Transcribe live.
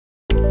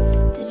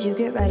Did you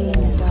get ready in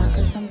the dark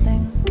or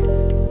something?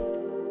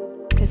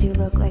 'Cause you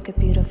look like a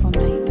beautiful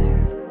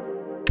nightmare.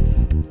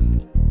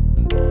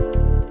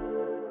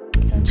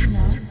 Don't you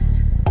know?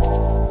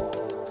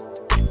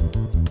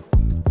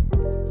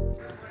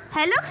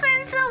 Hello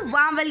friends, a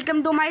warm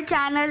welcome to my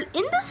channel.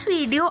 In this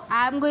video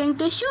I am going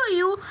to show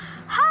you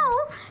how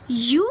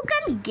you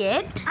can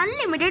get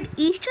unlimited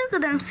Easter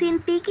currency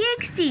in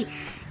PKXD.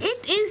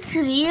 It is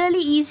really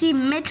easy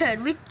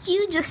method which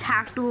you just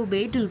have to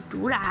obey to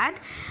do that,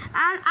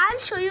 and I'll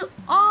show you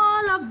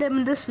all of them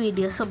in this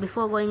video. So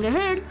before going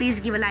ahead, please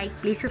give a like,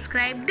 please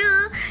subscribe,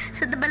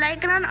 set the bell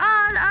icon on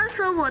all,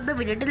 also watch the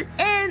video till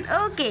end.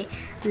 Okay,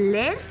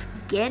 let's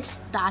get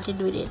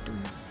started with it.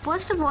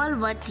 First of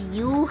all, what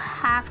you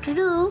have to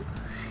do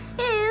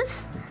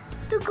is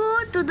to go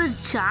to the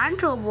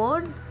giant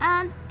robot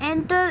and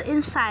enter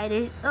inside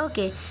it.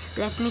 Okay,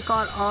 let me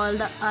call all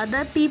the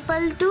other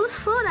people too,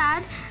 so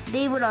that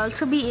they would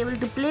also be able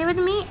to play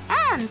with me,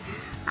 and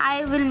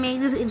I will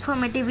make these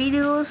informative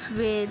videos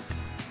with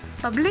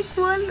public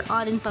world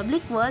or in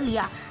public world.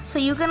 Yeah, so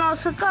you can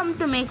also come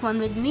to make one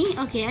with me.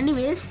 Okay,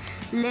 anyways,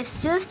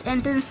 let's just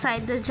enter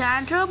inside the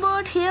giant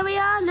robot. Here we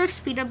are. Let's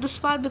speed up this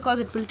part because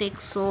it will take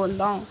so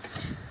long.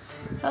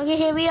 Okay,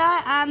 here we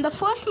are, and the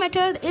first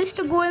method is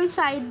to go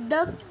inside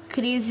the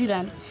crazy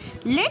run.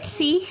 Let's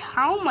see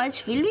how much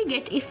will we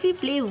get if we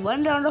play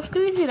one round of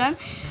crazy run,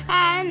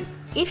 and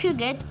if you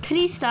get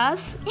 3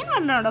 stars in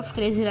one round of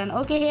crazy run.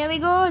 Okay, here we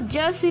go.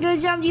 Just zero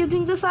jump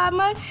using this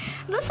armor.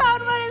 This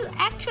armor is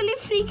actually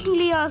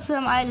freakingly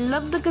awesome. I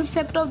love the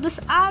concept of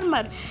this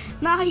armor.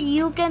 Now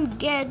you can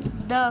get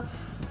the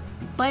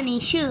bunny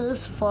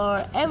shoes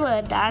forever.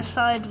 That's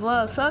how it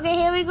works. Okay,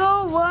 here we go.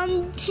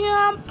 One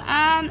jump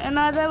and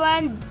another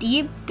one.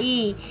 Deep.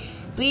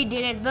 We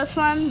did it. This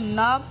one,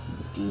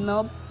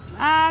 nope,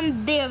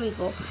 and there we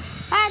go.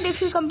 And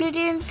if you complete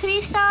it in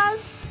 3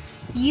 stars,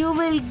 you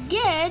will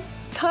get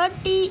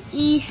 30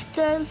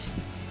 Easter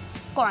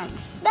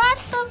coins.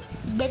 That's a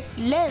bit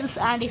less.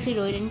 And if you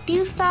do it in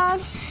 2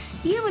 stars,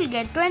 you will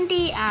get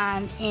 20,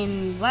 and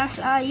in 1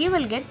 star you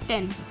will get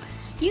 10.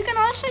 You can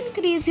also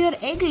increase your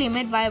egg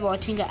limit by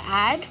watching an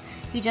ad.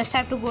 You just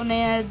have to go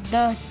near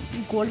the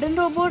golden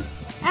robot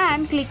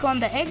and click on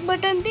the egg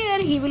button. There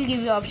he will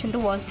give you option to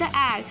watch the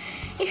ad.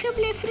 If you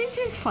play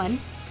freezing fun,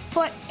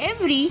 for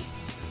every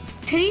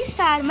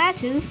 3-star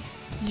matches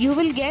you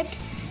will get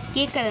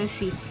cake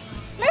currency.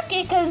 Not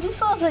cake currency,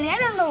 so sorry, I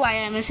don't know why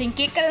I'm saying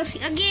cake currency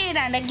again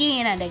and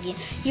again and again.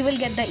 You will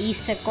get the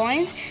Easter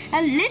coins,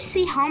 and let's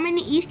see how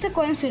many Easter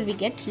coins will we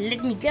get.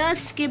 Let me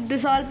just skip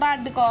this all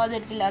part because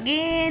it will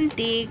again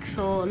take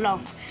so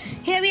long.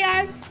 Here we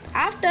are.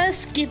 After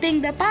skipping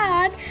the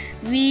part,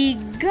 we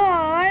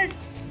got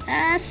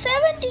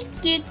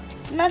 70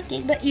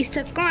 the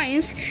Easter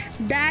coins.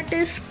 That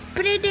is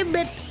pretty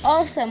bit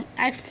awesome.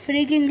 I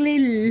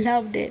freakingly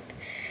loved it.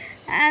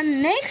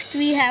 And next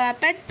we have a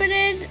pet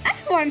parade. I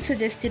won't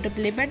suggest you to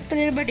play pet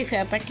parade, but if you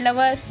are a pet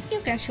lover,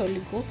 you can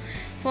surely go.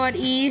 For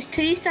each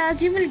 3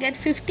 stars, you will get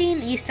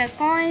 15 Easter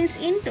coins.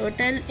 In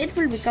total, it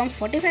will become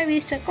 45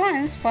 Easter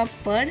coins for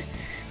per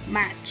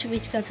match,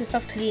 which consists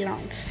of 3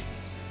 rounds.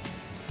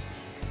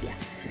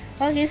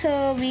 Yeah. Okay,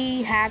 so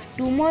we have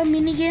 2 more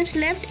mini games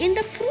left. In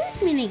the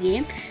fruit mini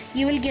game,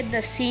 you will get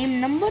the same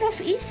number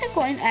of Easter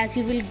coin as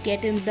you will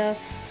get in the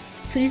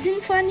freezing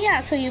fun.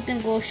 Yeah, so you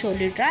can go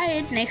surely try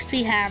it. Next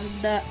we have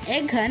the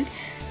egg hunt.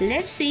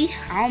 Let's see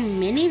how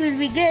many will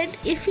we get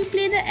if we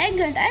play the egg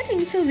hunt. I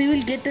think so we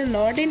will get a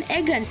lot in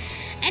egg hunt.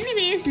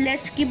 Anyways,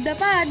 let's skip the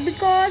part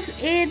because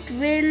it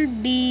will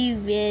be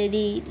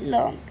very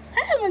long.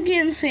 I am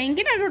again saying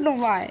it, I don't know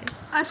why.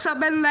 A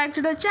sub and like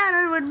to the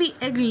channel would be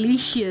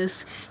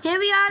delicious. Here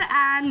we are,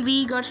 and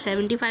we got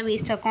 75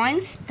 Easter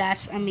coins.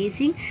 That's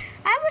amazing.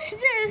 I would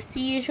suggest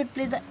you should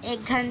play the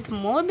egg hunt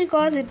more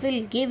because it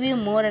will give you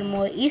more and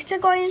more Easter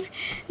coins.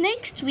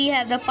 Next we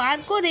have the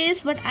parkour race,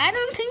 but I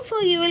don't think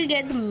so you will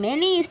get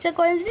many Easter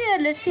coins there.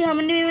 Let's see how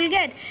many we will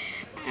get.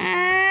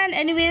 And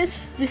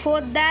anyways,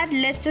 before that,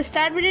 let's just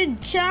start with a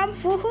jump.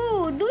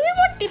 Woohoo! Do you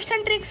want tips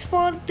and tricks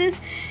for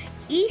this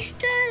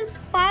Easter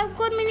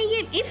parkour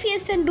minigame? If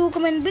yes, then do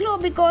comment below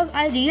because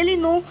I really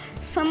know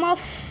some of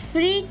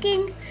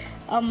freaking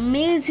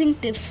amazing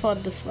tips for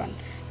this one.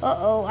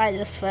 Uh-oh, I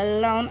just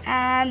fell down,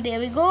 and there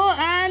we go,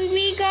 and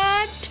we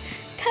got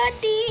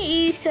 30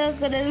 Easter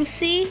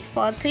currency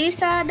for 3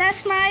 star.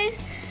 That's nice.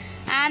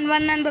 And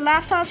one and the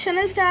last option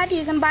is that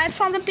you can buy it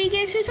from the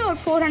PKXD store.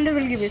 400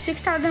 will give you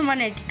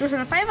 6,180,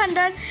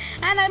 2,500,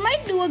 and I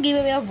might do a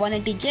giveaway of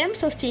 180 gems,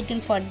 so stay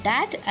tuned for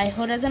that. I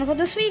hope that's enough for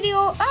this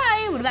video.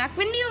 I will be back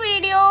with a new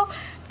video.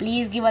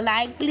 Please give a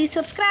like, please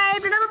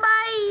subscribe, bye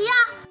bye.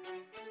 Yeah.